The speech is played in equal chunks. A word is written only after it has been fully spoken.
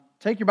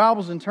Take your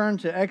Bibles and turn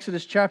to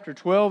Exodus chapter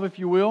 12, if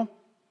you will.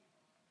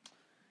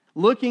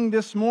 Looking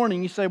this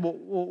morning, you say, well,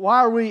 why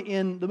are we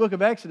in the book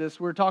of Exodus?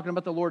 We're talking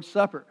about the Lord's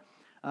Supper.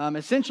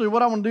 Essentially,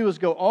 what I want to do is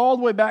go all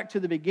the way back to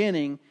the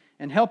beginning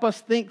and help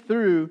us think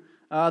through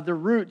the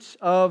roots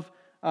of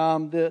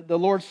the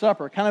Lord's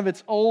Supper, kind of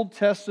its Old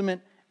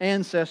Testament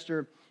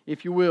ancestor,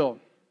 if you will.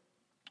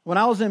 When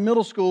I was in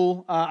middle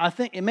school, I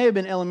think it may have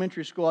been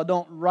elementary school, I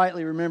don't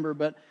rightly remember,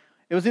 but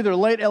it was either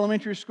late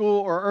elementary school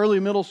or early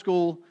middle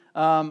school.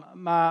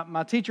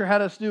 My teacher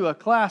had us do a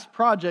class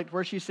project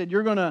where she said,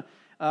 you're going to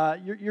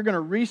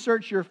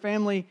research your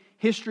family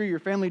history, your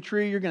family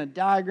tree. You're going to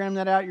diagram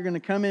that out. You're going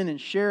to come in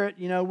and share it,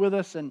 with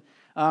us. And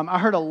I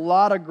heard a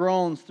lot of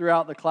groans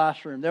throughout the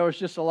classroom. There was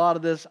just a lot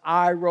of this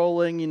eye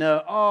rolling,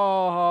 But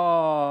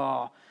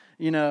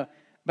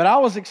I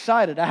was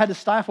excited. I had to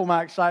stifle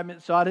my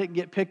excitement so I didn't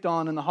get picked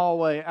on in the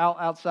hallway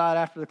outside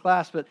after the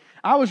class. But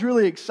I was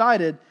really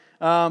excited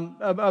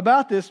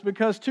about this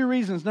because two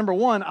reasons. Number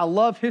one, I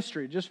love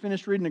history. Just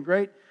finished reading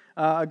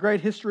a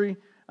great history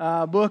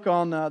book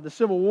on the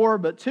Civil War.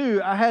 But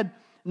two, I had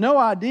no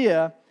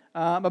idea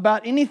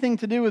about anything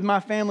to do with my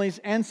family's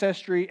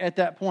ancestry at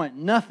that point.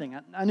 Nothing.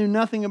 I knew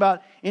nothing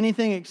about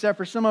anything except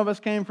for some of us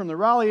came from the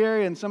Raleigh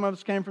area and some of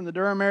us came from the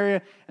Durham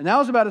area. And that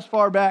was about as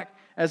far back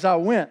as I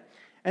went.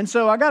 And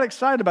so I got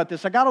excited about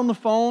this. I got on the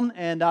phone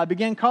and I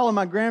began calling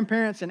my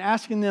grandparents and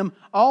asking them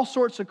all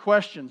sorts of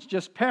questions,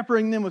 just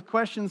peppering them with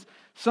questions.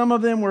 Some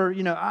of them were,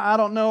 I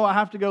don't know, I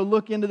have to go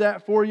look into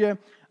that for you.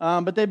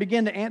 But they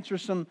began to answer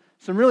some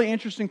really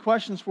interesting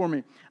questions for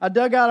me. I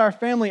dug out our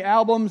family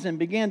albums and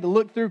began to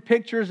look through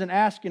pictures and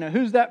ask,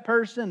 who's that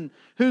person,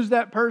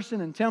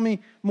 and tell me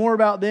more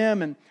about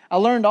them. And I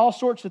learned all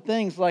sorts of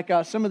things, like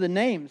some of the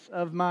names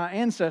of my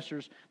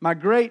ancestors, my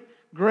great,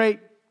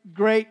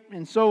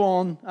 and so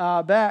on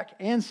back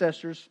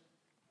ancestors.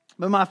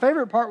 But my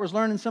favorite part was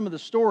learning some of the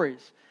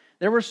stories.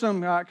 There were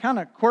some kind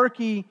of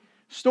quirky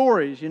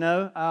stories,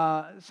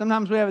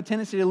 Sometimes we have a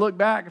tendency to look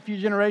back a few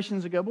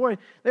generations ago. Boy,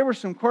 there were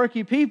some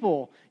quirky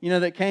people,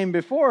 that came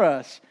before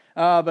us.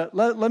 But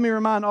let me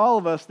remind all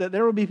of us that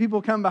there will be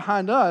people come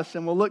behind us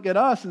and will look at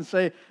us and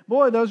say,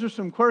 boy, those are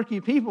some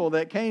quirky people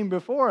that came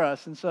before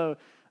us. And so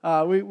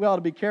we ought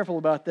to be careful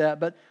about that.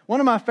 But one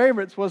of my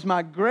favorites was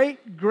my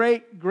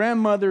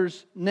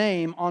great-great-grandmother's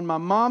name on my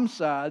mom's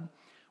side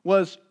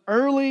was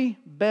Early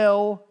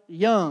Bell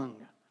Young.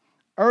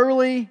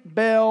 Early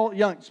Bell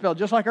Young. Spelled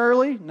just like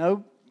early,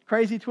 no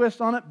crazy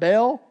twist on it.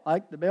 Bell,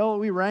 like the bell that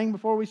we rang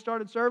before we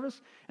started service.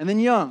 And then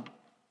Young.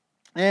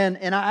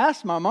 And I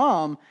asked my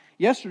mom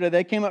yesterday,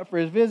 they came up for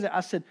his visit.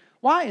 I said,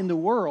 why in the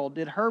world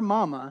did her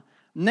mama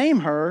name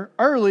her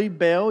Early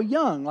Bell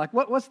Young? Like,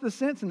 what's the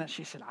sense in that?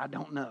 She said, I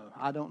don't know.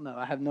 I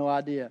have no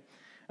idea.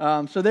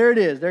 So there it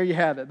is. There you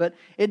have it. But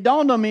it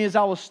dawned on me as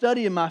I was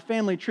studying my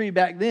family tree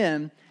back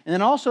then, and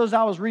then also as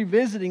I was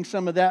revisiting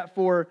some of that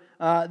for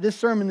this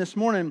sermon this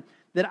morning,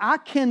 that I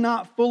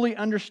cannot fully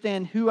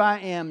understand who I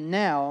am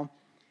now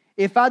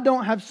if I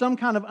don't have some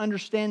kind of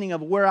understanding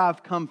of where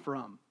I've come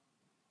from.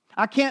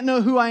 I can't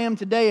know who I am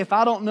today if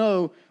I don't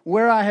know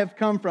where I have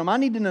come from. I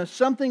need to know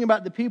something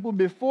about the people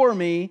before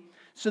me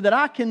so that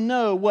I can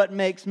know what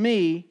makes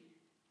me,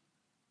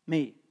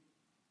 me.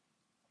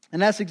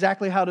 And that's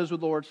exactly how it is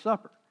with the Lord's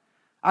Supper.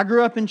 I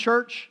grew up in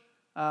church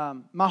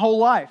my whole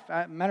life.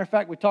 Matter of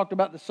fact, we talked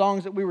about the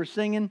songs that we were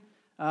singing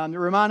that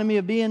reminded me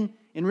of being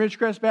in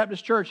Ridgecrest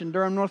Baptist Church in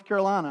Durham, North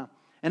Carolina.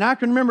 And I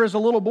can remember as a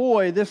little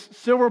boy, this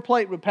silver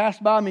plate would pass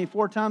by me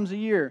 4 times a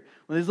year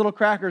with these little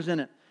crackers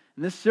in it.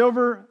 And this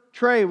silver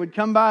tray would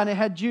come by and it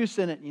had juice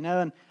in it,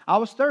 and I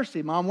was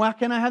thirsty. Mom, why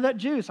can't I have that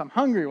juice? I'm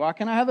hungry. Why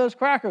can't I have those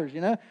crackers?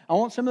 I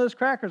want some of those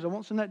crackers. I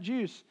want some of that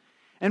juice.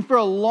 And for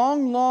a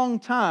long, long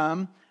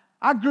time,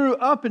 I grew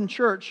up in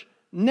church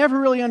never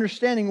really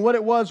understanding what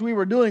it was we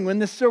were doing when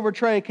this silver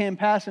tray came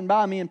passing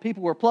by me and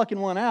people were plucking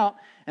one out,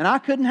 and I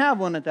couldn't have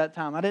one at that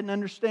time. I didn't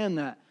understand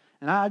that.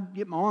 And I'd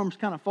get my arms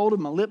kind of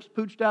folded, my lips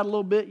pooched out a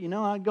little bit,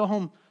 I'd go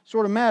home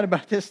sort of mad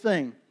about this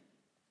thing.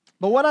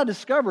 But what I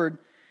discovered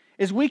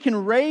is we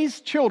can raise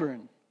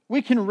children,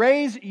 we can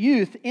raise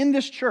youth in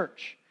this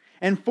church,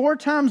 and 4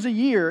 times a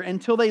year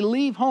until they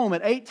leave home at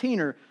 18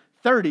 or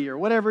 30 or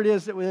whatever it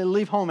is that they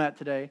leave home at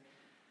today,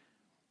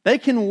 they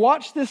can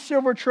watch this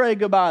silver tray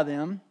go by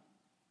them,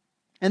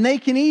 and they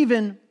can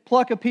even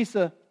pluck a piece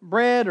of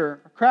bread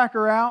or a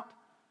cracker out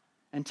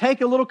and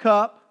take a little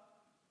cup,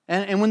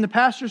 and when the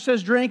pastor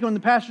says drink, and when the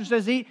pastor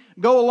says eat,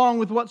 go along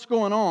with what's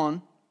going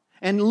on,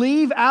 and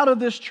leave out of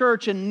this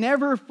church and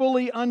never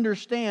fully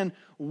understand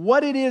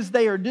what it is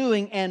they are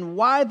doing and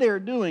why they're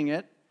doing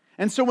it.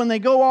 And so when they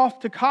go off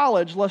to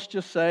college, let's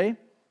just say,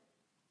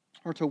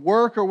 or to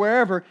work or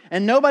wherever,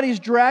 and nobody's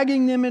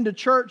dragging them into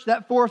church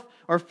that 4th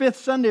or 5th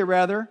Sunday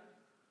rather,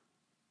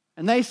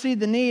 and they see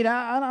the need,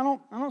 I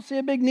don't see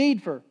a big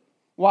need for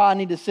why I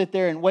need to sit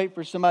there and wait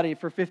for somebody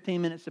for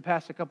 15 minutes to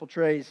pass a couple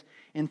trays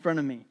in front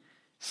of me.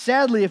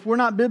 Sadly, if we're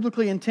not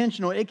biblically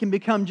intentional, it can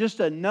become just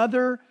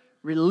another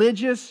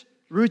religious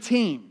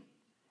routine.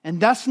 And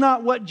that's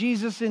not what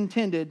Jesus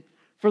intended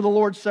for the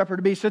Lord's Supper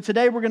to be. So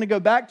today we're going to go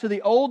back to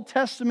the Old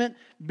Testament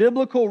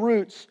biblical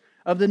roots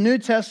of the New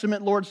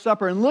Testament Lord's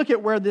Supper and look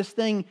at where this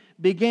thing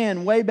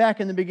began way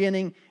back in the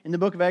beginning in the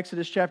book of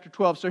Exodus chapter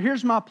 12. So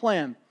here's my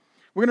plan.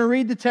 We're going to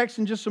read the text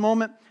in just a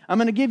moment. I'm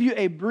going to give you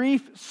a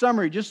brief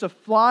summary, just a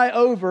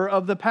flyover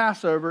of the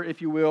Passover,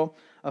 if you will,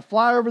 a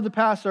flyover of the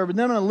Passover.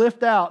 Then I'm going to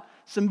lift out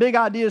some big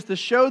ideas to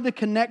show the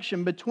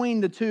connection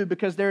between the two,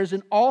 because there is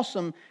an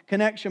awesome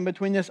connection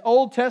between this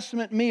Old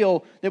Testament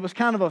meal that was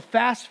kind of a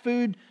fast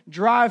food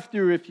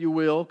drive-through, if you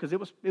will, because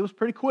it was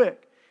pretty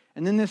quick,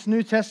 and then this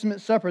New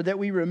Testament supper that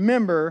we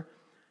remember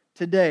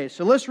today.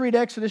 So let's read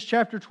Exodus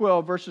chapter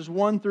 12, verses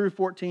 1 through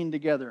 14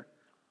 together.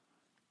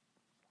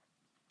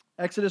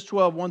 Exodus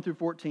 12, 1 through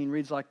 14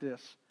 reads like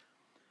this.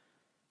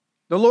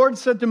 The Lord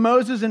said to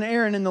Moses and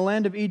Aaron in the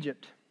land of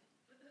Egypt,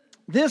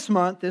 "This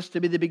month is to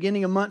be the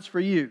beginning of months for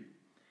you.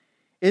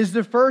 It is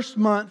the first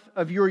month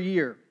of your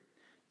year.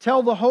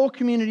 Tell the whole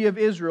community of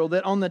Israel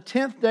that on the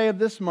 10th day of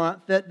this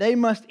month that they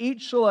must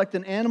each select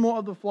an animal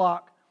of the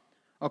flock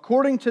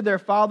according to their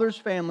father's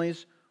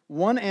families,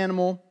 one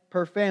animal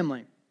per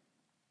family.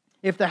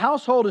 If the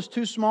household is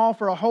too small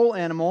for a whole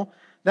animal,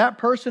 that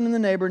person and the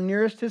neighbor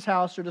nearest his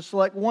house are to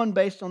select one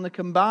based on the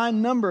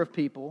combined number of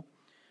people.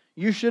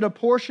 You should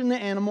apportion the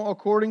animal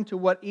according to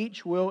what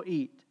each will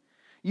eat.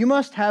 You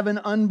must have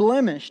an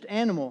unblemished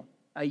animal,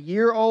 a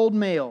year-old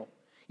male.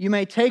 You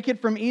may take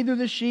it from either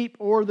the sheep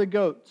or the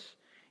goats.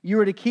 You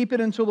are to keep it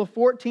until the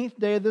 14th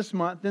day of this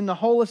month. Then the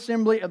whole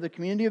assembly of the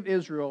community of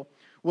Israel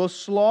will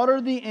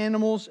slaughter the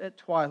animals at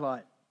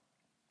twilight.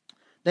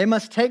 They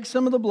must take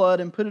some of the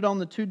blood and put it on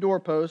the 2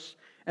 doorposts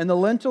and the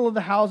lintel of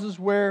the houses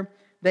where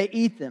they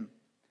eat them.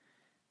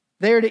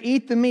 They are to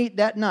eat the meat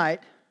that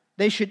night.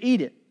 They should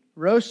eat it,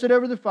 roasted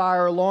over the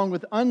fire along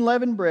with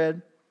unleavened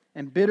bread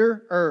and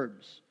bitter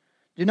herbs.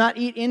 Do not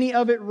eat any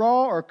of it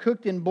raw or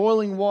cooked in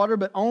boiling water,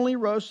 but only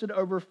roasted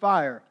over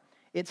fire,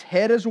 its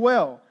head as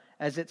well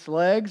as its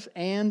legs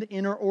and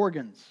inner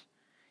organs.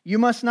 You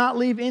must not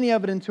leave any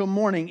of it until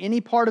morning. Any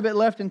part of it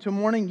left until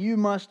morning you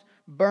must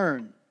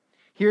burn.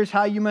 Here's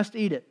how you must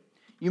eat it.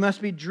 You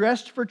must be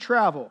dressed for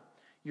travel,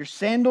 your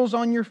sandals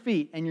on your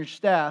feet and your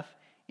staff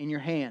in your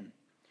hand.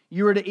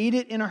 You are to eat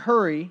it in a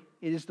hurry.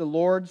 It is the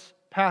Lord's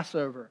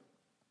Passover.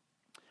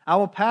 I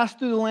will pass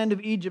through the land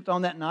of Egypt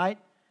on that night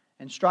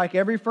and strike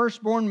every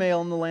firstborn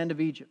male in the land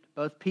of Egypt,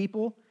 both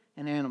people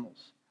and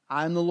animals.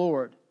 I am the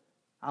Lord.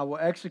 I will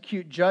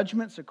execute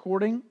judgments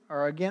according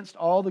or against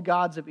all the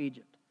gods of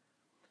Egypt.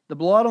 The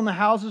blood on the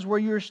houses where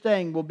you are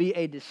staying will be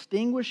a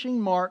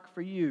distinguishing mark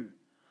for you.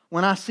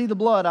 When I see the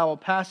blood, I will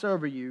pass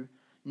over you.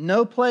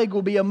 No plague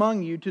will be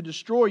among you to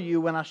destroy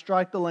you when I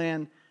strike the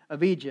land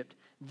of Egypt.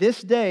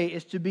 This day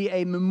is to be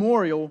a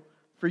memorial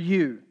for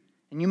you,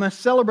 and you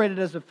must celebrate it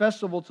as a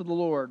festival to the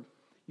Lord.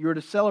 You are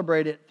to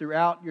celebrate it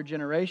throughout your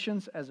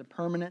generations as a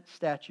permanent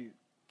statute."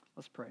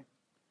 Let's pray.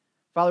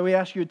 Father, we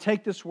ask you to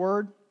take this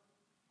word,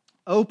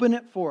 open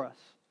it for us.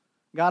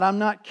 God, I'm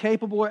not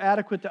capable or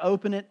adequate to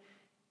open it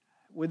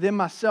within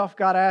myself.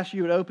 God, I ask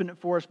you to open it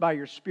for us by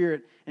your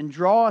Spirit and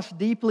draw us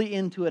deeply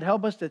into it.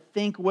 Help us to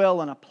think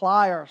well and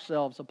apply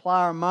ourselves,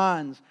 apply our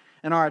minds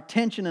and our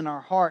attention and our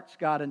hearts,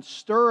 God, and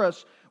stir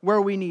us where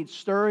we need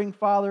stirring,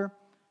 Father.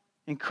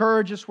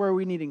 Encourage us where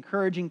we need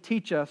encouraging.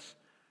 Teach us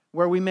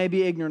where we may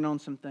be ignorant on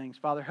some things.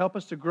 Father, help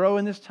us to grow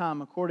in this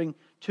time according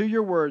to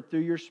your word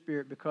through your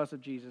Spirit because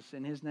of Jesus.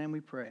 In his name we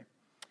pray.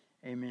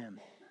 Amen.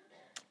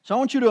 So I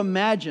want you to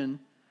imagine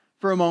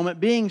for a moment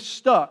being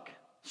stuck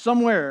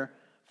somewhere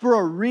for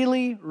a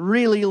really,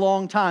 really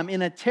long time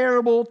in a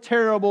terrible,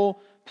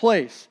 terrible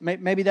place.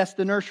 Maybe that's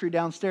the nursery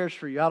downstairs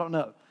for you. I don't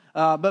know.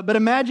 But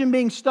imagine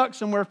being stuck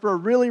somewhere for a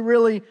really,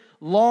 really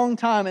long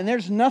time, and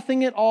there's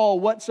nothing at all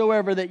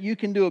whatsoever that you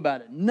can do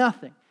about it.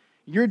 Nothing.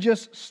 You're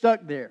just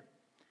stuck there.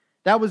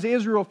 That was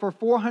Israel for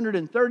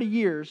 430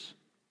 years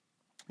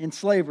in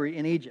slavery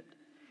in Egypt.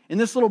 In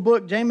this little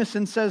book,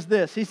 Jameson says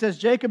this. He says,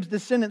 Jacob's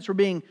descendants were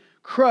being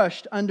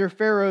crushed under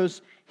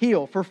Pharaoh's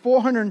heel for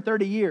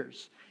 430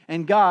 years,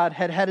 and God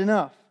had had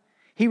enough.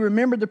 He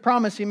remembered the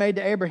promise he made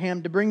to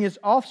Abraham to bring his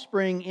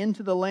offspring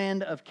into the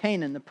land of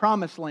Canaan, the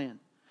promised land.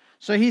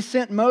 So he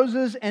sent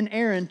Moses and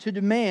Aaron to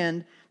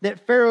demand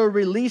that Pharaoh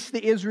release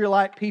the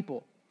Israelite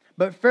people.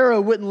 But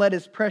Pharaoh wouldn't let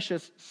his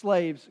precious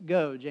slaves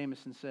go,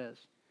 Jameson says.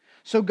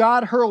 So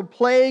God hurled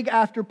plague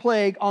after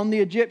plague on the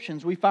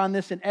Egyptians. We find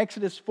this in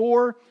Exodus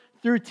 4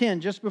 through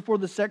 10, just before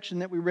the section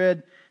that we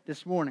read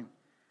this morning.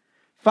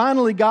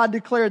 Finally, God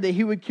declared that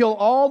he would kill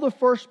all the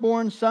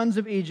firstborn sons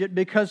of Egypt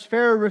because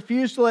Pharaoh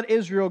refused to let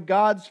Israel,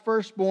 God's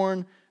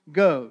firstborn,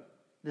 go.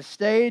 The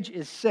stage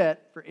is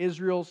set for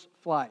Israel's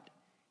flight.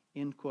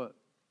 End quote.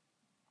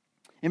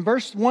 In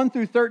verse 1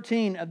 through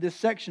 13 of this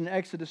section,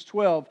 Exodus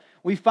 12,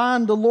 we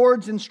find the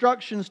Lord's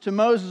instructions to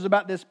Moses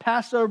about this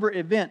Passover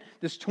event,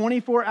 this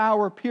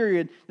 24-hour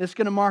period that's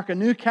going to mark a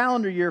new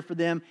calendar year for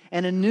them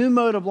and a new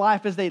mode of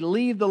life as they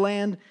leave the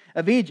land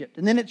of Egypt.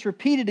 And then it's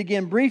repeated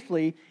again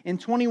briefly in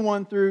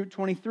 21 through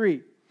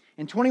 23.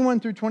 In 21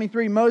 through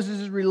 23,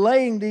 Moses is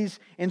relaying these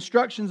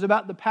instructions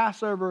about the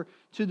Passover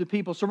to the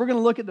people. So we're going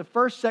to look at the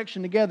first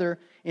section together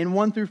in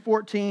 1 through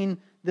 14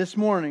 this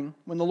morning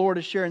when the Lord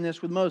is sharing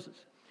this with Moses.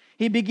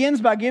 He begins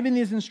by giving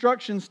these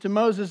instructions to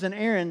Moses and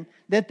Aaron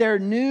that their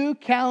new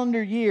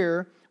calendar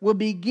year will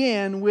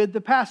begin with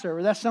the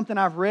Passover. That's something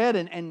I've read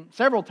and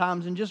several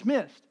times and just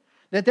missed.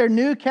 That their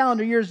new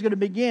calendar year is going to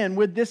begin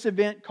with this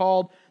event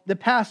called the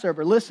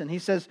Passover. Listen, he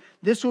says,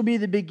 this will be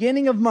the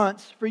beginning of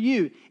months for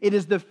you. It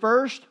is the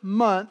first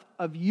month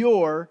of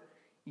your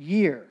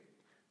year.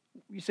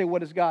 You say,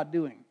 what is God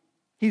doing?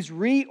 He's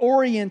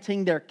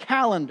reorienting their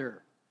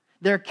calendar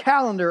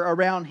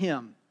around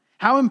Him.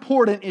 How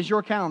important is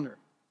your calendar?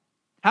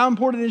 How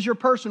important is your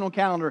personal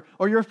calendar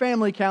or your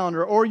family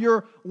calendar or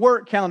your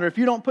work calendar? If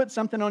you don't put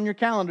something on your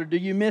calendar, do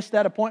you miss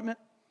that appointment?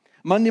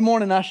 Monday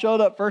morning, I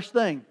showed up first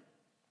thing.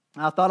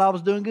 I thought I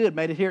was doing good.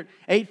 Made it here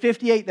at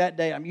 8:58 that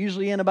day. I'm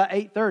usually in about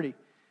 8:30.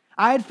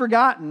 I had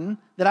forgotten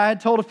that I had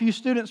told a few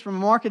students from a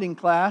marketing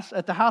class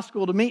at the high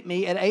school to meet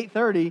me at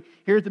 8:30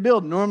 here at the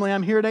building. Normally,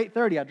 I'm here at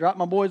 8:30. I drop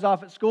my boys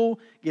off at school,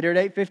 get here at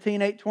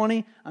 8:15,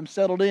 8:20. I'm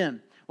settled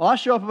in. Well, I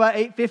show up about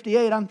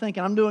 8:58. I'm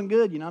thinking, I'm doing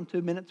good. I'm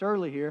 2 minutes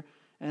early here.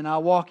 And I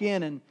walk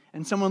in,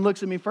 and someone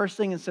looks at me first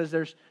thing and says,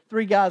 there's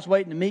 3 guys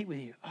waiting to meet with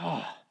you.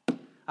 Oh,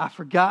 I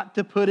forgot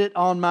to put it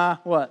on my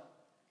what?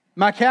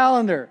 My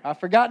calendar. I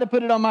forgot to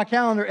put it on my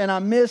calendar, and I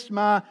missed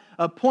my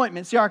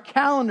appointment. See, our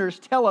calendars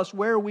tell us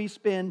where we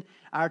spend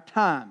our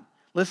time.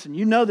 Listen,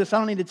 you know this. I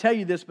don't need to tell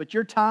you this, but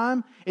your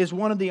time is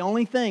one of the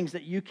only things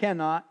that you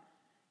cannot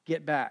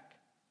get back.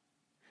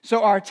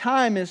 So our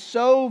time is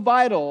so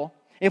vital.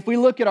 If we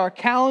look at our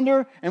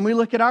calendar and we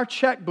look at our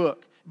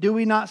checkbook, do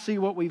we not see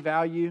what we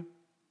value?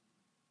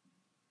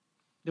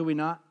 Do we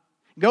not?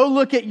 Go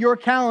look at your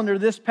calendar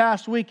this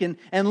past week and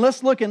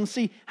let's look and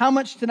see how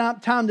much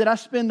time did I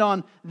spend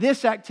on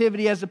this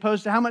activity as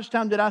opposed to how much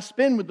time did I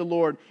spend with the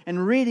Lord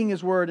and reading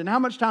His Word and how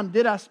much time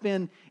did I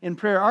spend in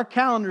prayer. Our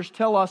calendars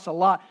tell us a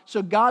lot.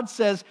 So God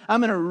says, I'm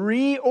going to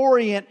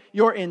reorient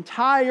your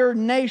entire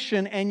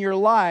nation and your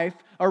life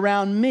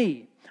around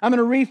me. I'm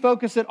going to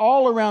refocus it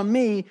all around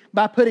me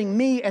by putting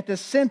me at the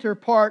center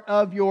part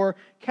of your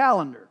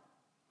calendar.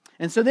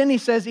 And so then he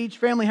says each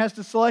family has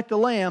to select a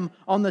lamb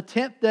on the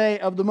 10th day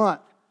of the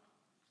month.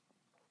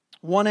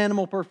 1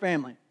 animal per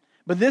family.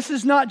 But this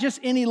is not just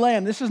any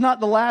lamb. This is not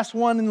the last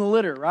one in the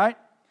litter, right?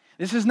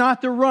 This is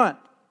not the runt.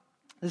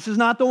 This is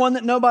not the one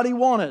that nobody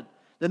wanted,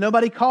 that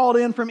nobody called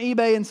in from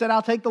eBay and said,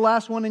 I'll take the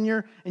last one in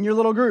your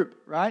little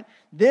group, right?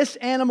 This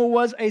animal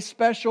was a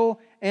special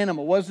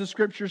animal. What does the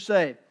Scripture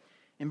say?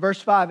 In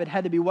verse 5, it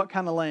had to be what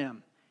kind of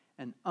lamb?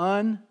 An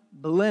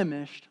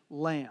unblemished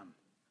lamb.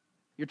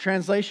 Your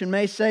translation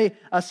may say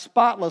a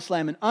spotless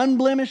lamb, an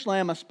unblemished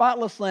lamb, a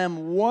spotless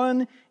lamb,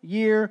 1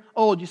 year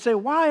old. You say,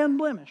 why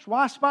unblemished?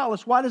 Why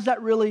spotless? Why does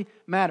that really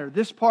matter?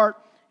 This part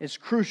is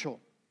crucial.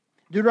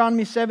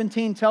 Deuteronomy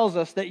 17 tells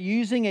us that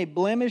using a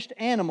blemished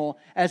animal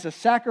as a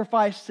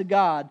sacrifice to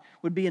God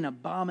would be an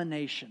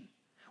abomination.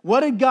 What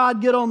did God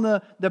get on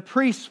the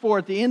priests for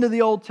at the end of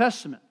the Old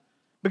Testament?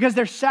 Because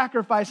their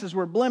sacrifices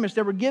were blemished.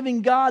 They were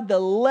giving God the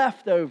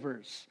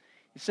leftovers.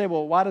 You say,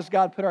 well, why does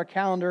God put our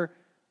calendar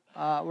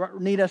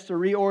need us to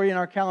reorient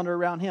our calendar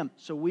around Him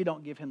so we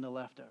don't give Him the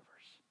leftovers?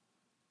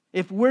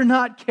 If we're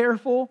not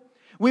careful,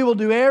 we will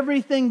do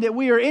everything that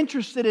we are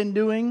interested in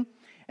doing,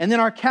 and then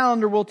our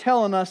calendar will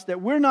tell us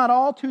that we're not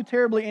all too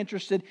terribly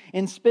interested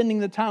in spending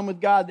the time with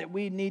God that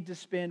we need to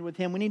spend with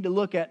Him. We need to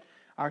look at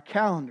our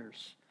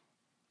calendars.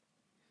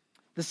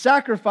 The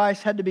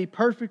sacrifice had to be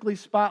perfectly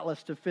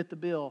spotless to fit the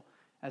bill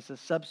as a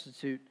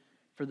substitute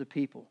for the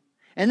people.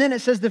 And then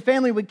it says the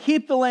family would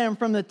keep the lamb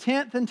from the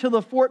 10th until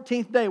the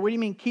 14th day. What do you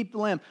mean keep the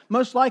lamb?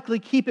 Most likely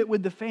keep it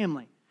with the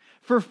family.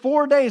 For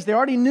 4 days, they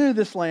already knew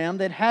this lamb.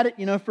 They'd had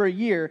it, for a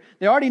year.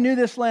 They already knew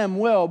this lamb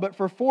well. But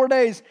for 4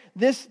 days,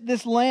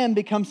 this lamb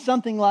becomes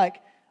something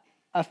like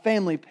a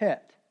family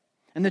pet.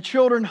 And the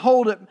children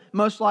hold it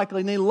most likely.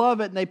 And they love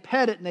it and they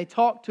pet it and they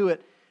talk to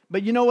it.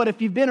 But you know what?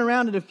 If you've been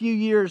around it a few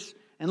years,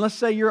 and let's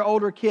say you're an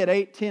older kid,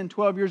 8, 10,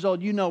 12 years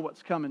old, you know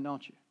what's coming,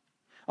 don't you?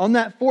 On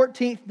that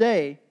 14th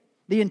day,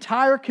 the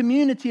entire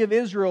community of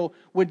Israel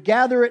would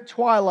gather at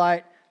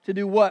twilight to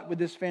do what with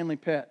this family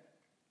pet?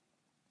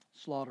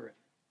 Slaughter it.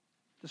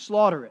 To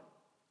slaughter it.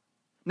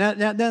 Now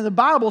the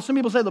Bible, some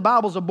people say the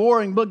Bible's a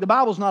boring book. The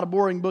Bible's not a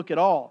boring book at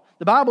all.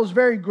 The Bible's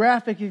very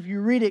graphic if you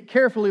read it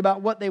carefully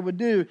about what they would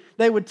do.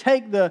 They would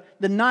take the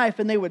knife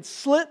and they would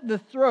slit the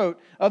throat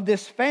of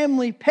this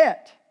family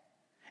pet.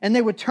 And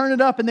they would turn it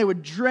up and they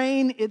would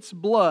drain its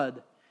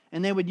blood.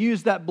 And they would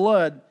use that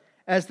blood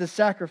as the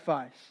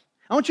sacrifice.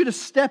 I want you to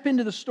step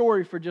into the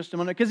story for just a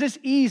moment because it's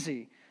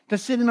easy to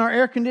sit in our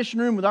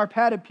air-conditioned room with our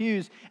padded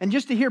pews and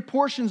just to hear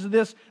portions of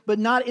this but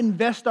not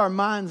invest our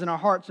minds and our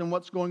hearts in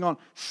what's going on.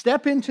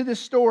 Step into this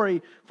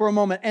story for a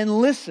moment and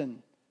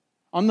listen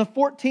on the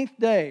 14th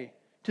day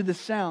to the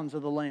sounds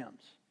of the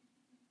lambs.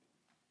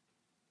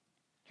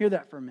 Hear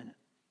that for a minute.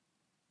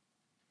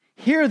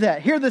 Hear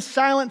that. Hear the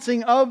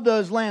silencing of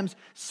those lambs.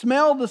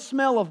 Smell the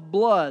smell of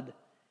blood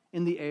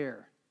in the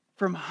air.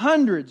 from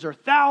hundreds or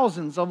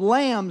thousands of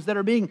lambs that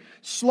are being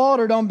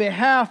slaughtered on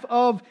behalf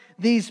of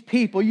these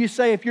people. You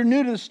say, if you're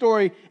new to the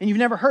story and you've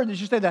never heard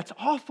this, you say, that's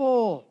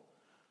awful.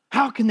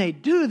 How can they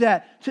do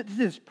that to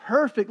this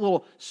perfect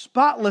little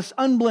spotless,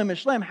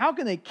 unblemished lamb? How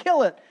can they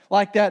kill it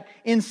like that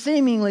in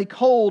seemingly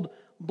cold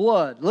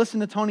blood? Listen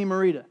to Tony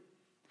Merida.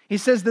 He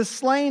says, the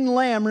slain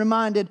lamb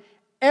reminded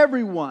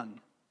everyone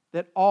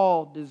that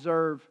all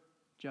deserve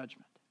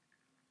judgment.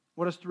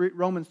 What does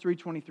Romans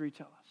 3:23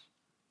 tell us?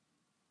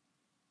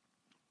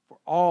 For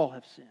all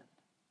have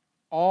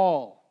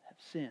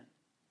sinned,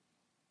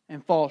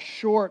 and fall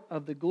short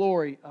of the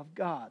glory of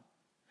God.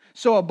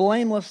 So a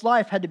blameless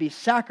life had to be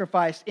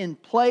sacrificed in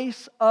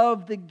place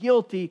of the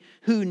guilty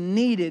who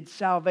needed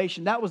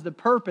salvation. That was the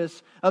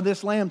purpose of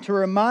this lamb, to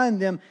remind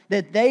them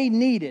that they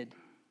needed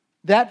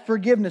that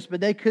forgiveness, but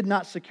they could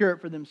not secure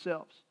it for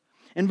themselves.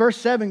 In verse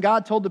 7,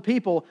 God told the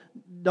people,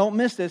 don't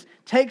miss this,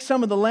 take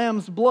some of the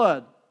lamb's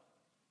blood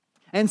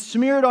and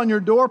smear it on your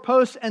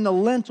doorpost and the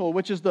lintel,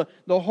 which is the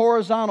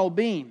horizontal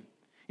beam.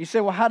 You say,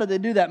 well, how did they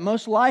do that?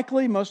 Most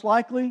likely,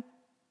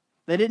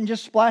 they didn't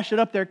just splash it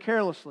up there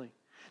carelessly.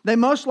 They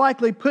most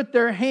likely put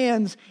their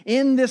hands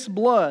in this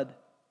blood,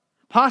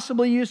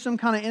 possibly used some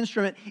kind of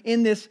instrument,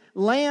 in this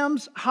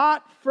lamb's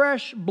hot,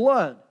 fresh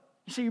blood.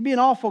 You see, you're being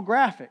awful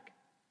graphic.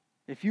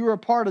 If you were a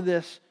part of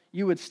this,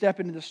 you would step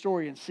into the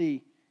story and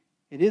see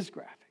it is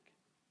graphic.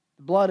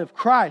 The blood of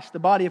Christ, the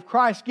body of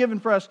Christ given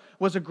for us,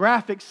 was a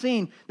graphic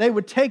scene. They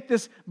would take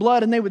this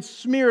blood and they would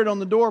smear it on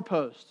the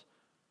doorpost.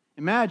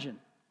 Imagine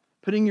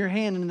putting your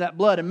hand into that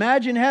blood.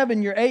 Imagine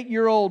having your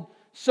 8-year-old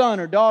son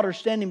or daughter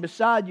standing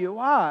beside you.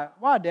 Why,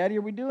 Daddy,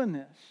 are we doing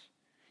this?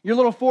 Your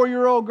little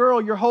 4-year-old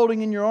girl you're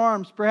holding in your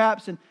arms,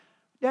 perhaps, and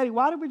Daddy,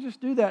 why did we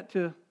just do that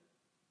to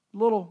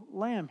little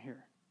lamb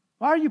here?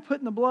 Why are you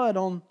putting the blood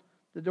on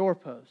the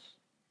doorpost?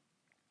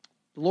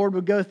 The Lord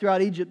would go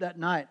throughout Egypt that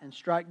night and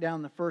strike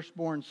down the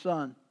firstborn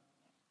son.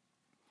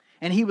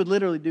 And He would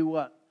literally do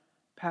what?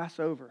 Pass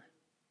over.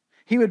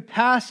 He would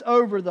pass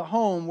over the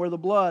home where the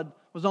blood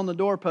was on the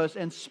doorpost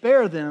and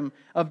spare them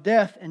of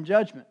death and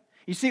judgment.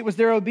 You see, it was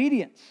their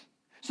obedience.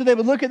 So they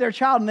would look at their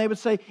child and they would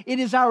say, it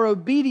is our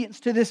obedience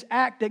to this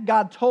act that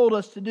God told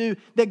us to do,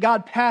 that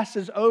God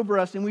passes over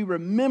us and we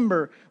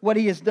remember what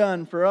He has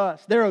done for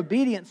us. Their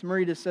obedience,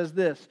 Merida says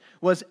this,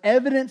 was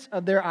evidence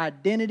of their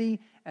identity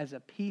as a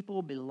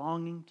people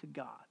belonging to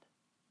God.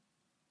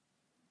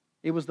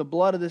 It was the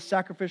blood of this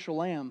sacrificial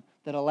lamb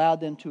that allowed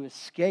them to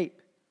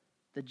escape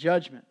the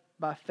judgment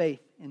by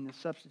faith in the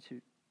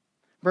substitute.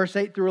 Verse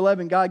 8 through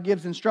 11, God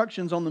gives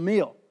instructions on the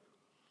meal.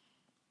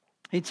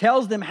 He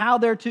tells them how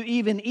they're to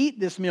even eat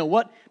this meal,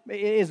 what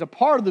is a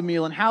part of the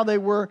meal and how they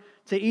were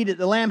to eat it.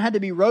 The lamb had to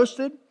be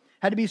roasted,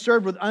 had to be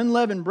served with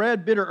unleavened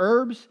bread, bitter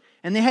herbs,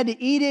 and they had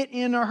to eat it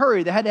in a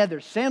hurry. They had to have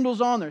their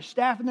sandals on, their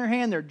staff in their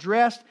hand, they're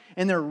dressed,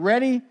 and they're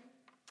ready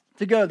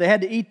to go. They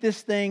had to eat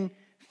this thing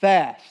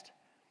fast.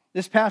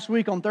 This past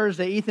week on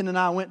Thursday, Ethan and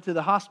I went to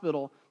the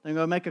hospital and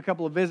go make a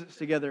couple of visits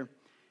together.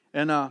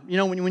 And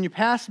when you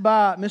pass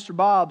by Mr.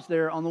 Bob's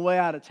there on the way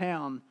out of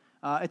town,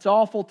 it's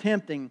awful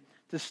tempting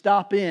to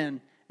stop in,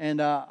 and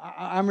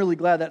I'm really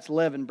glad that's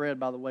leavened bread,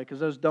 by the way,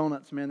 because those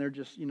donuts, man, they're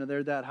just,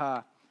 they're that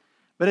high.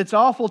 But it's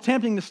awful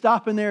tempting to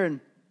stop in there and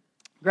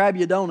grab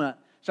you a donut.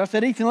 So I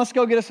said, Ethan, let's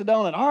go get us a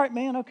donut. All right,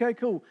 man, okay,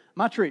 cool,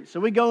 my treat. So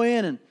we go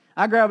in, and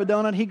I grab a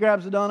donut, he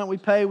grabs a donut, we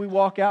pay, we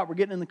walk out, we're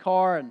getting in the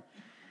car, and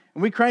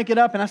we crank it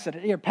up, and I said,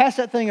 here, pass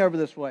that thing over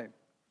this way.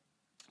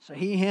 So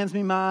he hands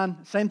me mine,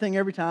 same thing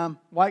every time,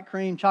 white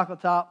cream, chocolate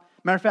top.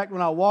 Matter of fact,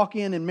 when I walk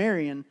in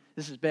Marion,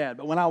 this is bad,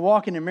 but when I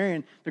walk in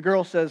Marion, the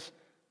girl says,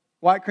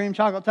 white cream,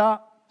 chocolate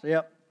top? So,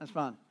 yep, that's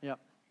fine, yep.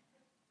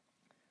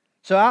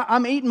 So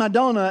I'm eating my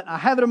donut, I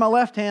have it in my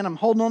left hand, I'm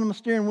holding on to my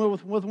steering wheel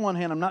with one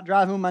hand, I'm not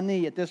driving with my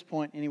knee at this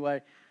point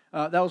anyway.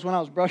 That was when I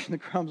was brushing the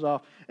crumbs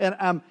off.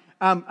 And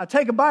I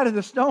take a bite of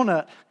this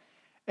donut,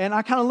 and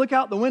I kind of look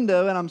out the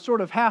window, and I'm sort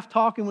of half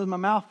talking with my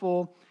mouth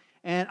full,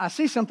 and I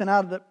see something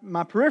out of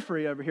my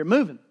periphery over here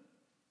moving.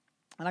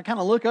 And I kind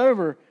of look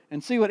over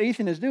and see what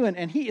Ethan is doing,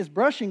 and he is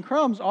brushing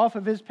crumbs off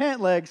of his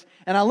pant legs,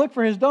 and I look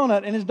for his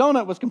donut, and his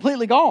donut was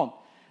completely gone.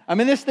 I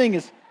mean, this thing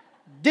is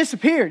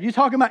disappeared. You're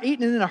talking about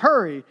eating it in a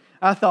hurry.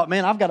 I thought,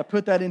 man, I've got to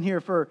put that in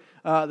here for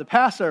the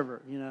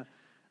Passover,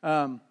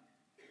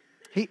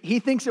 He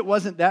thinks it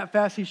wasn't that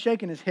fast. He's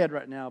shaking his head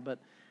right now, but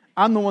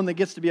I'm the one that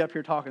gets to be up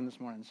here talking this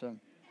morning, so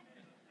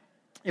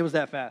it was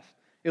that fast.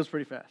 It was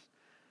pretty fast.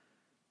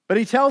 But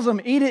he tells them,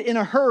 eat it in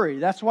a hurry.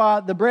 That's why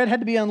the bread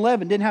had to be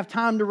unleavened, didn't have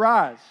time to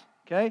rise.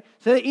 Okay?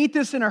 So they eat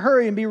this in a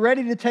hurry and be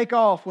ready to take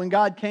off when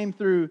God came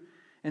through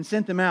and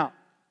sent them out.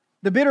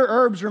 The bitter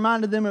herbs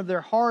reminded them of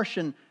their harsh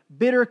and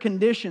bitter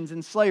conditions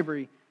in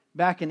slavery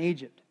back in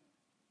Egypt.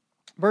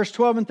 Verse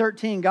 12 and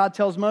 13, God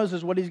tells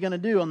Moses what He's going to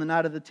do on the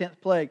night of the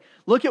 10th plague.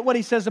 Look at what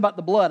He says about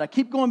the blood. I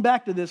keep going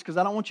back to this because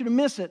I don't want you to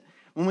miss it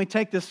when we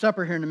take this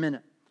supper here in a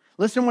minute.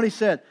 Listen to what He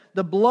said.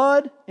 The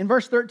blood, in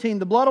verse 13,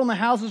 the blood on the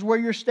houses where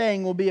you're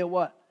staying will be a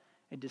what?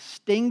 A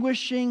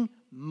distinguishing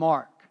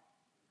mark.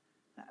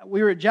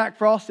 We were at Jack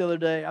Frost the other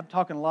day. I'm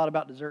talking a lot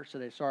about desserts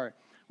today, sorry.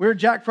 We were at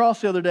Jack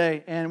Frost the other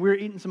day, and we were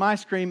eating some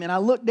ice cream, and I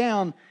looked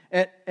down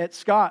at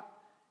Scott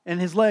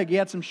and his leg. He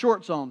had some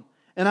shorts on.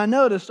 And I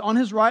noticed on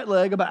his right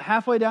leg, about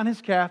halfway down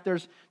his calf,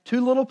 there's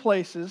two little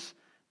places.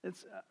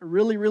 It's a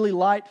really, really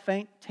light,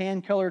 faint,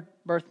 tan-colored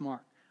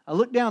birthmark. I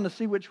looked down to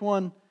see which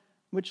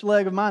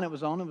leg of mine it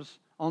was on. It was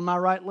on my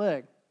right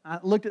leg. I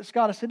looked at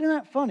Scott. I said, isn't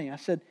that funny? I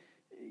said,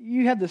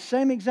 you have the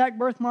same exact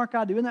birthmark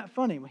I do. Isn't that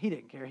funny? Well, he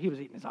didn't care. He was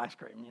eating his ice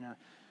cream,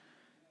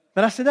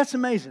 But I said, that's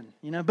amazing,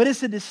 But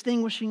it's a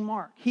distinguishing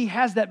mark. He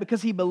has that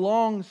because he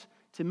belongs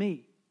to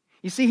me.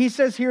 You see, he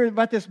says here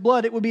about this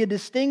blood, it will be a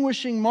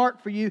distinguishing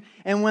mark for you.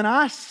 And when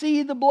I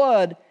see the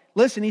blood,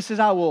 listen, he says,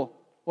 I will,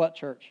 what,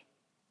 church?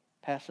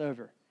 Pass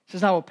over. He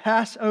says, I will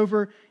pass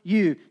over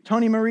you.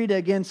 Tony Merida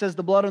again says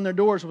the blood on their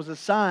doors was a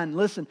sign,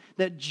 listen,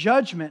 that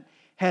judgment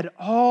had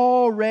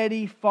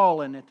already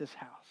fallen at this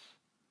house.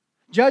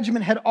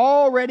 Judgment had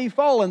already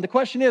fallen. The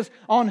question is,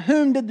 on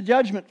whom did the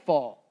judgment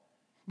fall?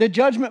 Did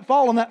judgment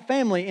fall on that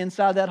family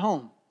inside that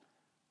home?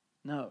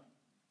 No.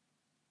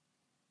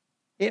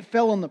 It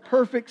fell on the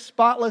perfect,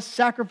 spotless,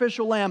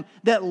 sacrificial lamb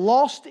that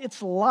lost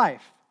its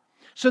life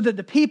so that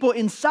the people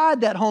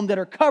inside that home that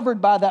are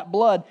covered by that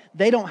blood,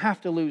 they don't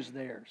have to lose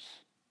theirs.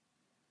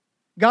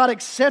 God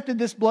accepted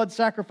this blood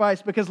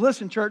sacrifice because,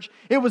 listen, church,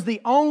 it was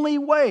the only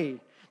way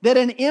that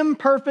an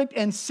imperfect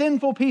and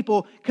sinful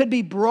people could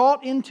be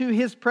brought into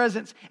His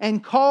presence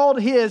and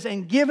called His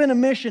and given a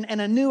mission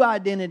and a new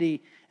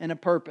identity and a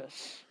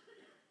purpose.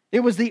 It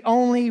was the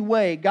only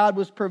way. God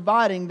was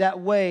providing that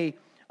way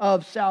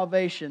of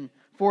salvation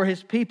for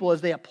His people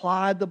as they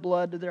applied the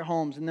blood to their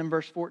homes. And then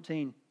verse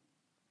 14.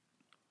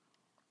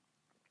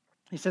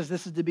 He says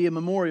this is to be a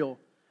memorial,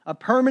 a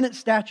permanent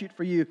statute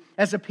for you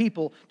as a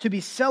people to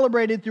be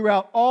celebrated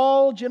throughout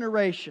all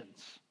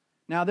generations.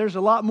 Now there's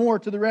a lot more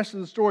to the rest of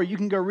the story. You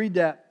can go read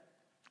that.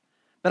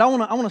 But I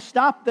want to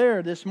stop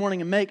there this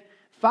morning and make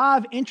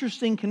 5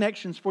 interesting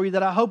connections for you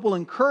that I hope will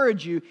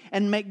encourage you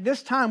and make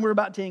this time we're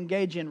about to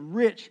engage in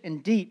rich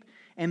and deep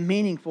and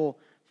meaningful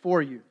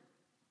for you.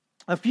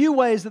 A few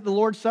ways that the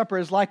Lord's Supper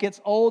is like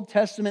its Old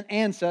Testament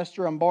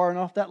ancestor, I'm borrowing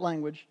off that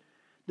language,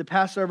 the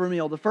Passover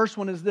meal. The first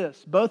one is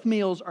this. Both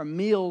meals are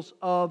meals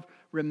of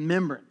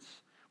remembrance.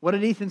 What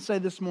did Ethan say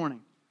this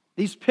morning?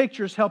 These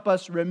pictures help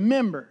us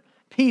remember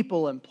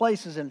people and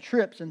places and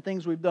trips and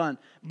things we've done.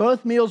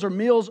 Both meals are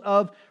meals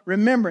of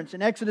remembrance.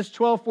 In Exodus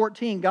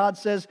 12:14, God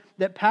says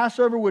that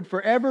Passover would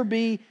forever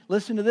be,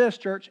 listen to this,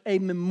 church, a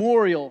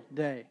memorial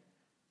day.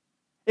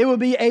 It would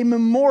be a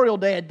memorial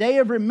day, a day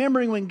of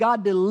remembering when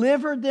God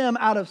delivered them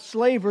out of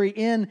slavery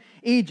in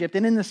Egypt.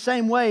 And in the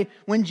same way,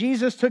 when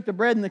Jesus took the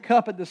bread and the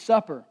cup at the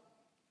supper,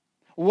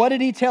 what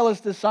did He tell His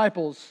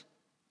disciples?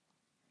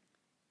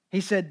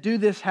 He said, do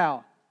this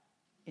how?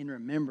 In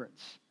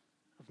remembrance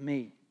of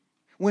me.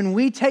 When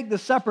we take the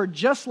supper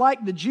just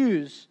like the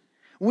Jews,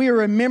 we are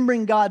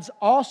remembering God's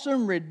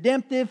awesome,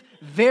 redemptive,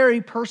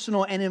 very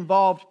personal and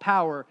involved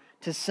power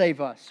to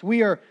save us.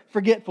 We are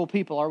forgetful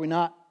people, are we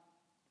not?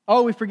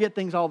 Oh, we forget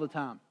things all the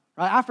time.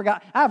 Right?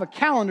 I have a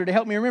calendar to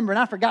help me remember, and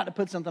I forgot to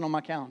put something on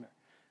my calendar.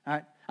 All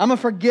right? I'm a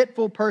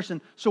forgetful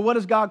person. So what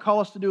does God call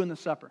us to do in the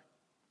supper?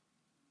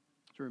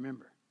 To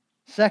remember.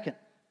 Second,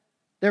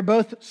 they're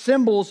both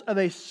symbols of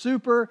a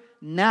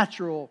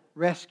supernatural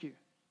rescue.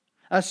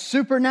 A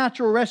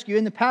supernatural rescue.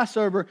 In the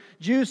Passover,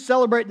 Jews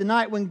celebrate the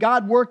night when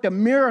God worked a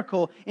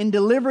miracle in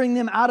delivering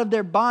them out of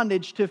their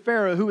bondage to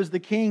Pharaoh, who was the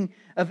king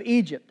of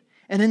Egypt.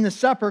 And in the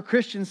supper,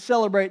 Christians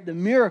celebrate the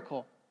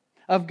miracle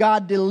of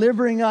God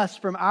delivering us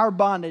from our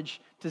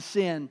bondage to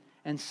sin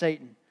and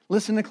Satan.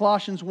 Listen to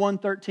Colossians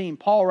 1:13.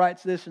 Paul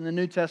writes this in the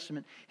New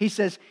Testament. He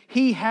says,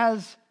 He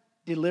has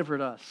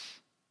delivered us.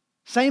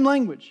 Same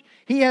language.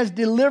 He has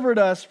delivered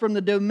us from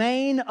the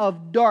domain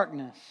of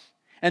darkness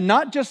and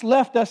not just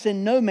left us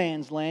in no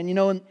man's land. You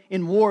know,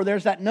 in war,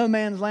 there's that no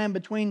man's land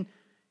between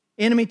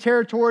enemy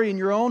territory and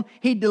your own.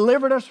 He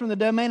delivered us from the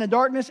domain of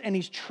darkness and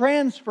He's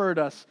transferred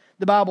us,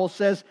 the Bible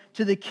says,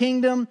 to the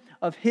kingdom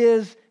of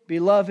His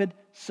beloved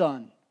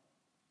Son.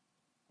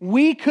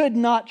 We could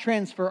not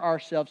transfer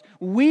ourselves.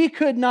 We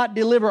could not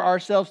deliver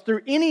ourselves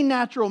through any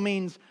natural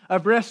means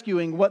of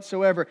rescuing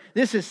whatsoever.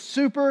 This is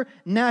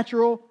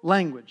supernatural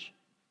language.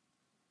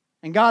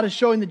 And God is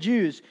showing the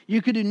Jews,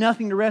 you could do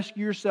nothing to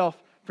rescue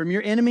yourself from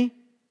your enemy.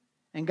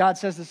 And God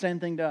says the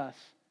same thing to us.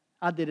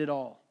 I did it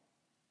all.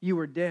 You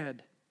were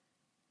dead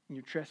in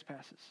your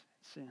trespasses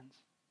and sins.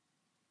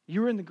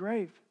 You were in the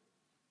grave.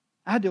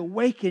 I had to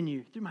awaken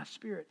you through my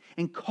Spirit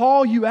and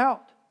call you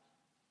out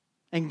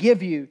and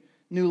give you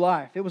new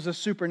life. It was a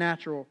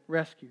supernatural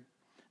rescue.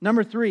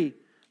 Number 3,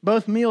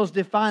 both meals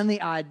define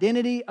the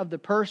identity of the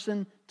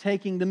person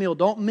taking the meal.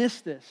 Don't miss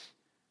this.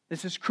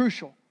 This is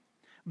crucial.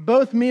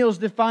 Both meals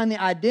define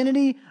the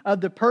identity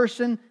of the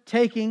person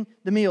taking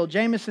the meal.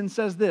 Jameson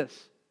says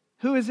this.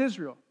 Who is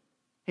Israel?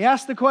 He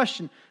asked the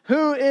question,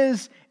 who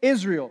is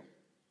Israel?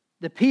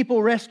 The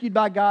people rescued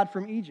by God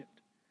from Egypt.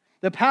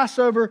 The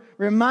Passover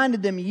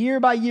reminded them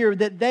year by year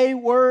that they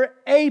were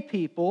a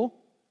people,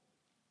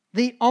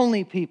 the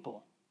only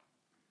people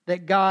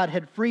that God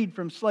had freed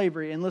from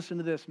slavery, and listen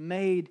to this,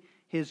 made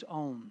His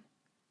own.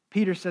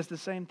 Peter says the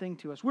same thing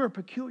to us. We're a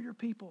peculiar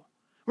people.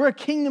 We're a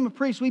kingdom of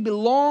priests. We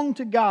belong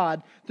to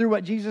God through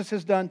what Jesus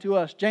has done to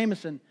us.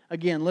 Jameson,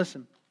 again,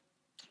 listen.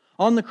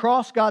 On the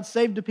cross, God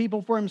saved the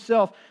people for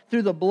Himself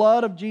through the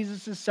blood of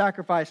Jesus'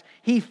 sacrifice.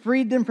 He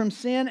freed them from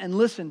sin and,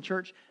 listen,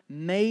 church,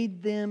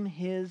 made them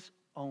His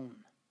own.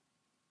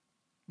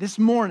 This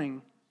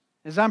morning,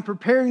 as I'm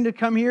preparing to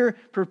come here,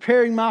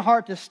 preparing my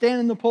heart to stand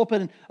in the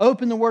pulpit and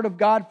open the Word of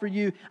God for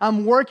you,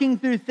 I'm working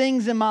through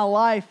things in my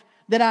life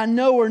that I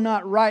know are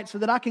not right so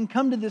that I can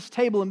come to this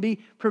table and be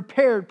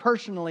prepared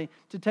personally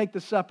to take the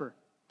supper.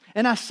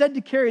 And I said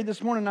to Carrie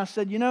this morning, I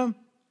said,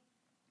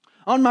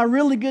 on my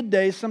really good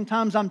days,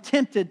 sometimes I'm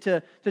tempted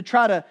to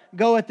try to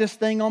go at this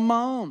thing on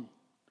my own.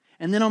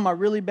 And then on my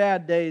really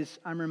bad days,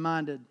 I'm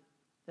reminded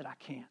that I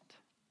can't.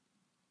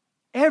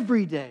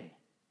 Every day.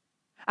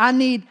 I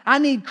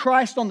need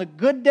Christ on the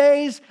good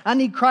days. I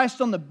need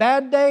Christ on the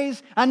bad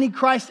days. I need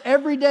Christ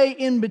every day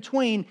in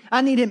between.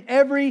 I need Him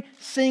every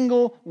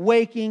single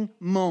waking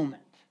moment.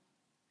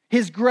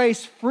 His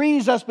grace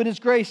frees us, but His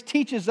grace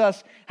teaches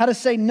us how to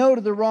say no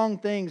to the wrong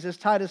things, as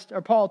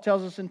Paul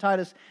tells us in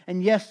Titus,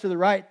 and yes to the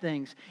right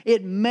things.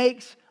 It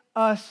makes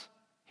us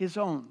His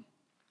own.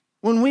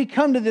 When we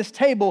come to this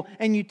table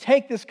and you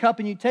take this cup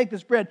and you take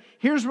this bread,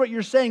 here's what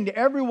you're saying to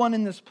everyone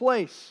in this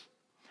place.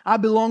 I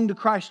belong to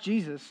Christ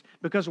Jesus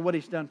because of what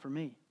He's done for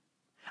me.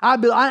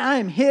 I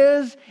am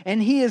His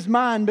and He is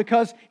mine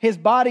because His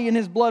body and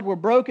His blood were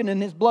broken and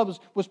His blood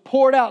was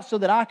poured out so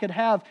that I could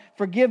have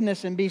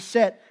forgiveness and be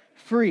set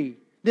free.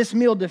 This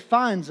meal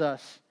defines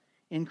us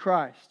in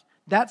Christ.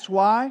 That's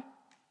why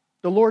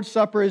the Lord's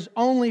Supper is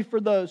only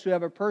for those who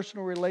have a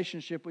personal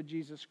relationship with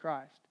Jesus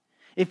Christ.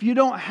 If you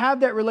don't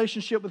have that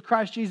relationship with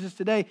Christ Jesus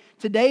today,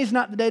 today's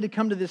not the day to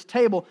come to this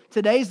table.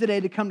 Today's the day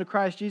to come to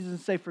Christ Jesus and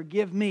say,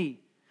 forgive me.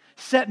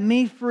 Set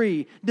me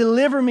free.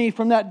 Deliver me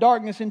from that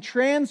darkness and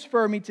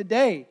transfer me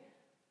today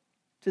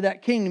to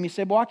that kingdom. You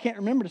say, well, I can't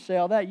remember to say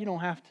all that. You don't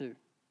have to.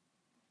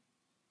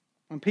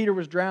 When Peter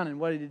was drowning,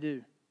 what did he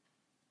do?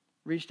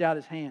 Reached out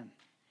his hand.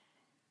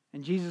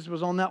 And Jesus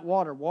was on that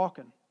water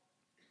walking.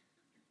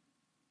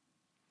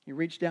 He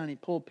reached down and He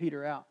pulled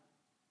Peter out.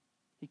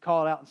 He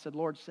called out and said,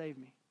 Lord, save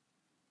me.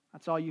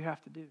 That's all you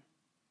have to do.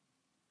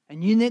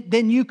 And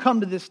then you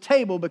come to this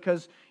table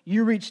because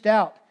you reached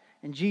out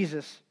and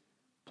Jesus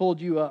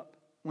pulled you up.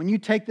 When you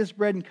take this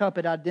bread and cup,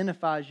 it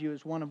identifies you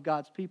as one of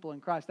God's people in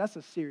Christ. That's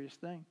a serious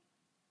thing.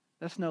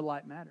 That's no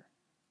light matter.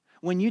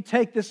 When you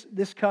take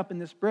this cup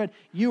and this bread,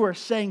 you are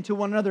saying to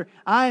one another,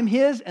 I am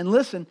His, and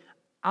listen,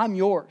 I'm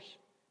yours,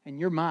 and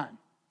you're mine.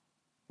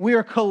 We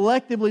are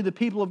collectively the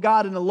people of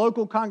God in a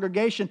local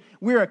congregation.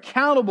 We're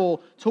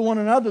accountable to one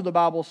another, the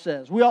Bible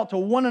says. We ought to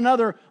one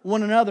another,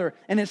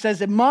 and it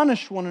says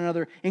admonish one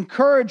another,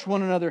 encourage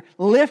one another,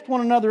 lift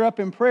one another up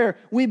in prayer.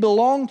 We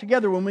belong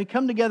together. When we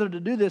come together to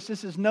do this,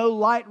 this is no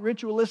light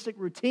ritualistic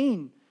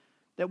routine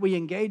that we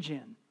engage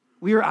in.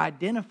 We are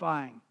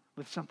identifying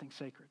with something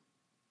sacred.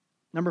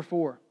 Number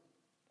 4,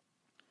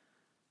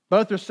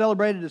 both are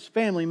celebrated as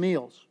family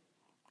meals.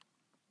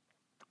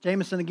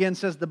 Jameson again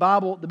says the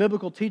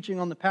biblical teaching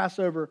on the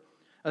Passover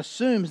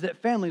assumes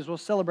that families will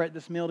celebrate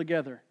this meal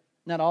together.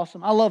 Isn't that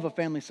awesome? I love a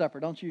family supper,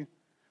 don't you?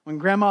 When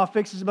Grandma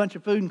fixes a bunch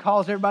of food and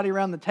calls everybody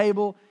around the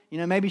table,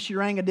 maybe she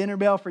rang a dinner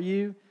bell for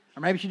you,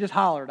 or maybe she just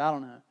hollered, I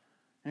don't know.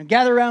 And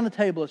gather around the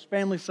table, it's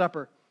family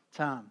supper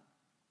time.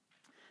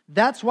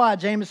 That's why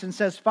Jameson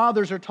says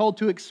fathers are told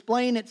to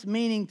explain its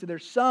meaning to their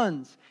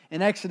sons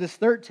in Exodus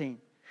 13.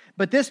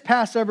 But this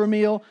Passover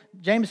meal,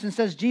 Jameson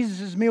says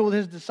Jesus' meal with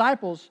His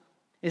disciples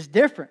is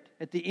different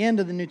at the end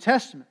of the New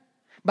Testament.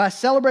 By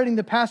celebrating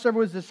the Passover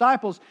with His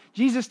disciples,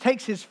 Jesus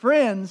takes His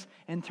friends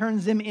and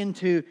turns them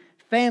into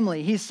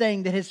family. He's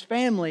saying that His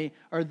family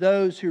are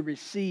those who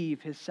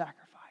receive His sacrifice.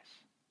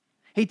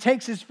 He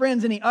takes His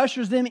friends and He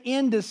ushers them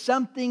into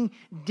something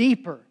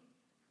deeper.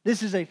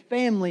 This is a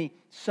family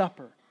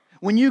supper.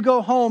 When you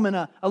go home and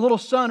a little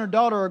son or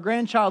daughter or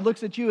grandchild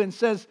looks at you and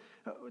says,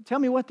 tell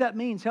me what that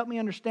means, help me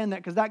understand that,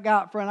 because that guy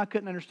up front, I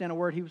couldn't understand a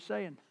word he was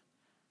saying.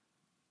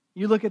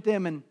 You look at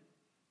them and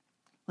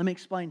let me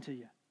explain to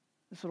you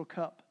this little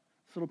cup,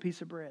 this little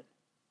piece of bread.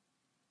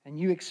 And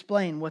you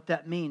explain what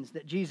that means,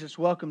 that Jesus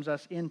welcomes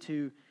us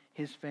into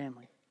His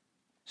family.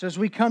 So as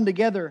we come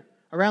together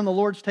around the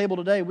Lord's table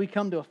today, we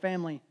come to a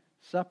family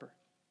supper.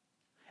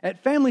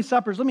 At family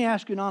suppers, let me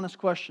ask you an honest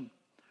question.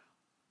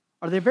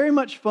 Are they very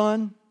much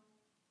fun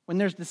when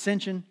there's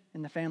dissension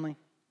in the family?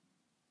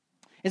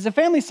 Is a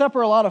family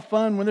supper a lot of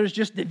fun when there's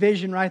just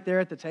division right there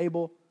at the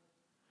table?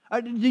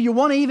 Do you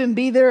want to even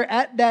be there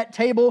at that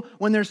table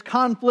when there's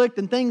conflict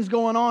and things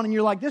going on and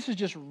you're like, this is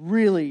just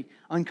really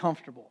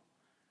uncomfortable?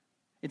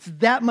 It's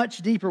that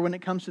much deeper when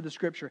it comes to the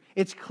Scripture.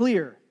 It's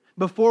clear.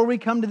 Before we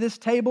come to this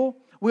table,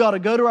 we ought to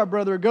go to our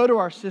brother, go to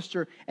our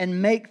sister,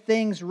 and make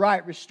things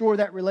right, restore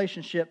that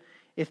relationship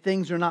if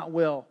things are not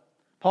well.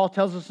 Paul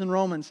tells us in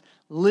Romans,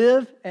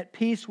 live at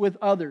peace with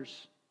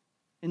others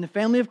in the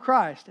family of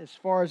Christ as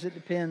far as it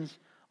depends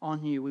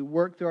on you. We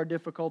work through our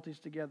difficulties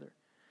together.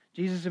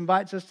 Jesus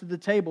invites us to the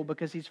table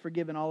because He's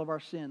forgiven all of our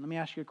sin. Let me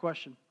ask you a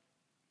question.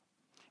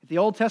 If the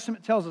Old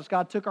Testament tells us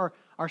God took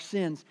our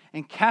sins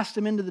and cast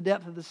them into the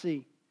depth of the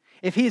sea,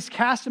 if He has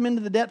cast them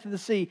into the depth of the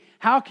sea,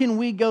 how can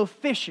we go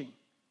fishing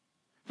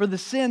for the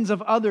sins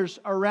of others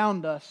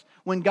around us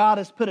when God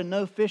has put a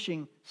no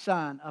fishing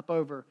sign up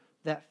over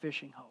that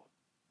fishing hole?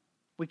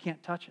 We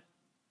can't touch it.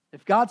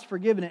 If God's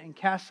forgiven it and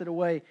cast it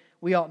away,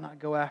 we ought not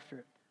go after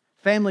it.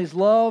 Families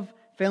love,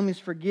 families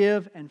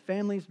forgive, and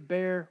families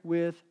bear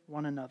with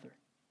one another.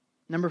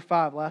 Number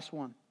 5, last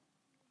one.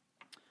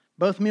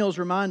 Both meals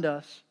remind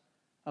us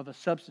of a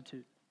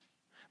substitute.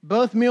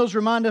 Both meals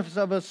remind us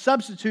of a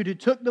substitute who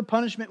took the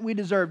punishment we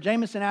deserve.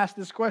 Jameson asked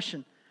this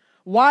question: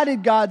 why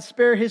did God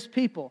spare His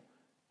people?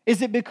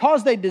 Is it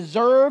because they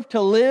deserved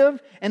to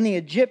live and the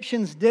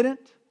Egyptians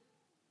didn't?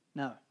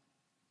 No.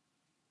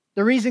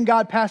 The reason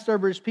God passed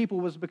over His people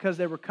was because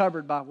they were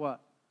covered by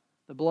what?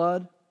 The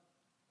blood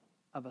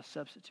of a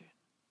substitute.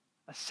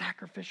 A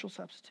sacrificial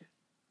substitute.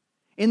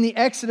 In the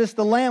Exodus,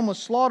 the lamb was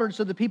slaughtered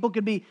so the people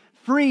could be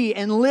free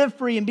and live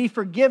free and be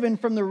forgiven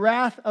from the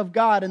wrath of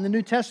God. In the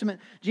New Testament,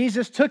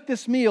 Jesus took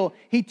this meal,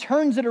 He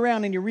turns it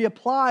around and He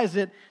reapplies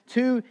it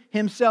to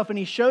Himself. And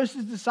He shows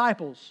His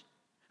disciples,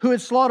 who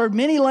had slaughtered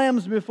many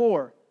lambs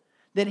before,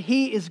 that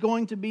He is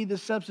going to be the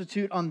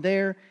substitute on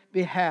their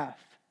behalf.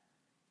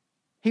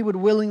 He would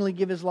willingly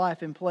give His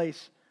life in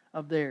place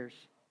of theirs.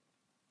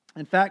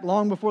 In fact,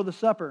 long before the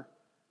supper,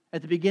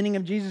 at the beginning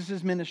of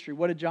Jesus' ministry,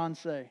 what did John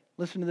say?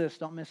 Listen to this,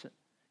 don't miss it.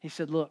 He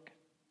said, look.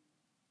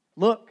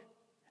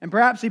 And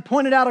perhaps he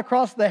pointed out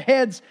across the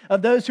heads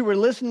of those who were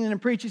listening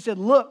and preach. He said,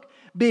 look,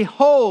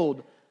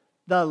 behold,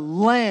 the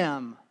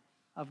Lamb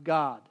of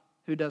God.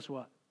 Who does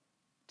what?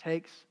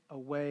 Takes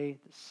away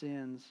the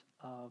sins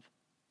of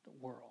the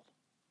world.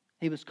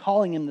 He was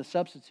calling Him the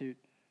substitute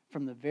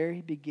from the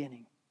very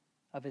beginning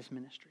of His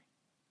ministry.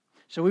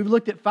 So we've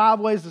looked at 5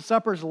 ways the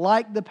supper is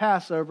like the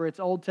Passover, its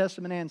Old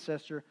Testament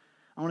ancestor.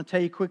 I want to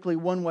tell you quickly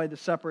one way the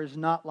supper is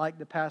not like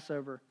the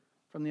Passover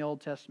from the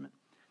Old Testament.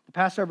 The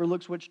Passover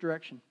looks which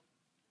direction?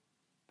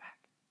 Back.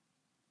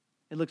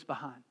 It looks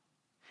behind.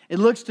 It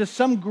looks to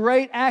some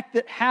great act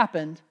that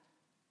happened,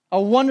 a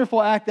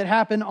wonderful act that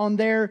happened on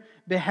their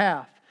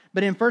behalf.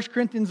 But in 1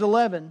 Corinthians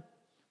 11,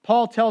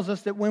 Paul tells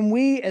us that when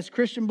we as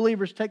Christian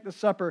believers take the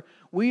supper,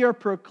 we are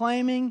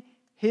proclaiming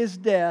His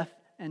death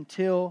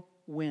until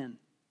when?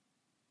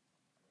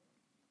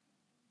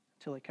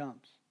 Until He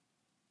comes.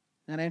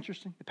 Isn't that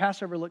interesting? The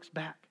Passover looks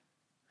back.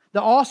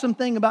 The awesome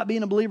thing about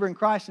being a believer in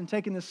Christ and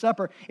taking this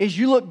supper is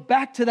you look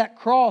back to that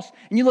cross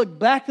and you look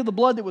back to the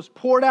blood that was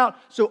poured out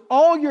so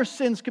all your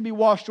sins could be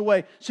washed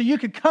away. So you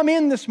could come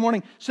in this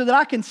morning so that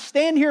I can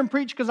stand here and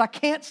preach, because I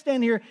can't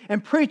stand here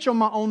and preach on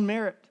my own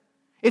merit.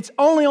 It's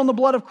only on the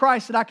blood of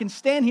Christ that I can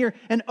stand here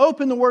and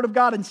open the Word of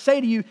God and say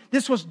to you,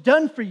 this was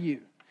done for you.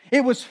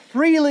 It was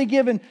freely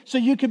given so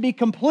you could be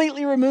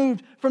completely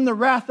removed from the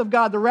wrath of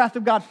God. The wrath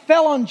of God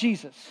fell on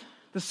Jesus,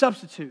 the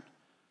substitute,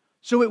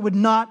 so it would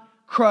not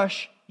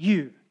crush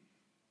you.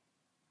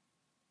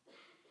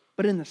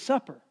 But in the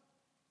supper,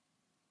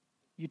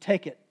 you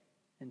take it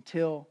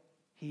until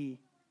He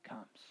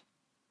comes.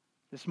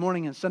 This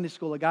morning in Sunday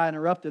school, a guy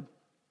interrupted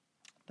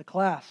the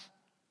class.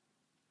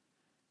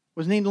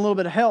 Was needing a little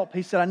bit of help.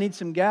 He said, I need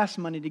some gas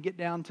money to get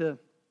down to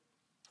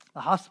the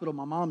hospital.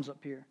 My mom's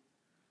up here.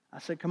 I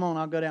said, come on,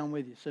 I'll go down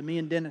with you. So me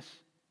and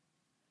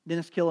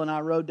Dennis Kill and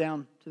I rode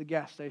down to the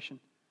gas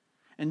station.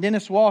 And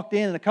Dennis walked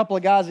in, and a couple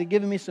of guys had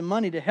given me some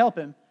money to help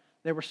him.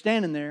 They were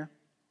standing there.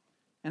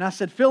 And I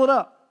said, fill it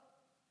up.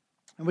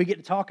 And we get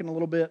to talking a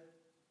little bit.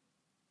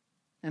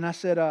 And I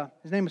said,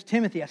 his name was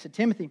Timothy. I said,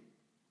 Timothy,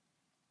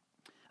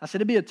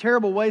 it'd be a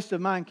terrible waste of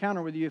my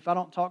encounter with you if I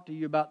don't talk to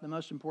you about the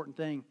most important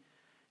thing.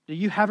 Do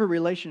you have a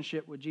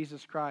relationship with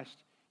Jesus Christ,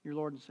 your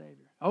Lord and Savior?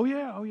 Oh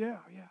yeah.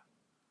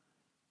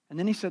 And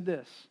then he said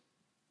this.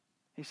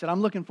 He said,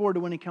 I'm looking forward to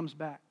when He comes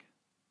back.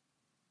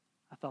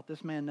 I thought,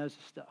 this man knows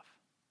his stuff.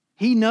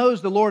 He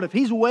knows the Lord. If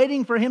He's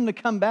waiting for Him to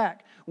come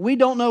back, we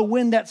don't know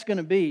when that's going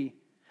to be.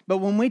 But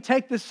when we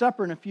take this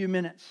supper in a few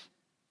minutes,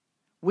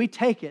 we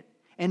take it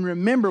and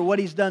remember what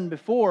He's done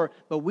before,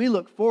 but we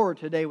look forward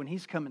today when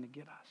He's coming to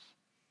get us.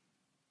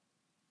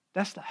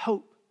 That's the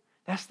hope.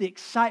 That's the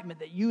excitement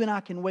that you and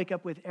I can wake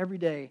up with every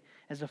day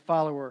as a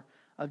follower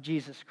of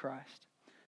Jesus Christ.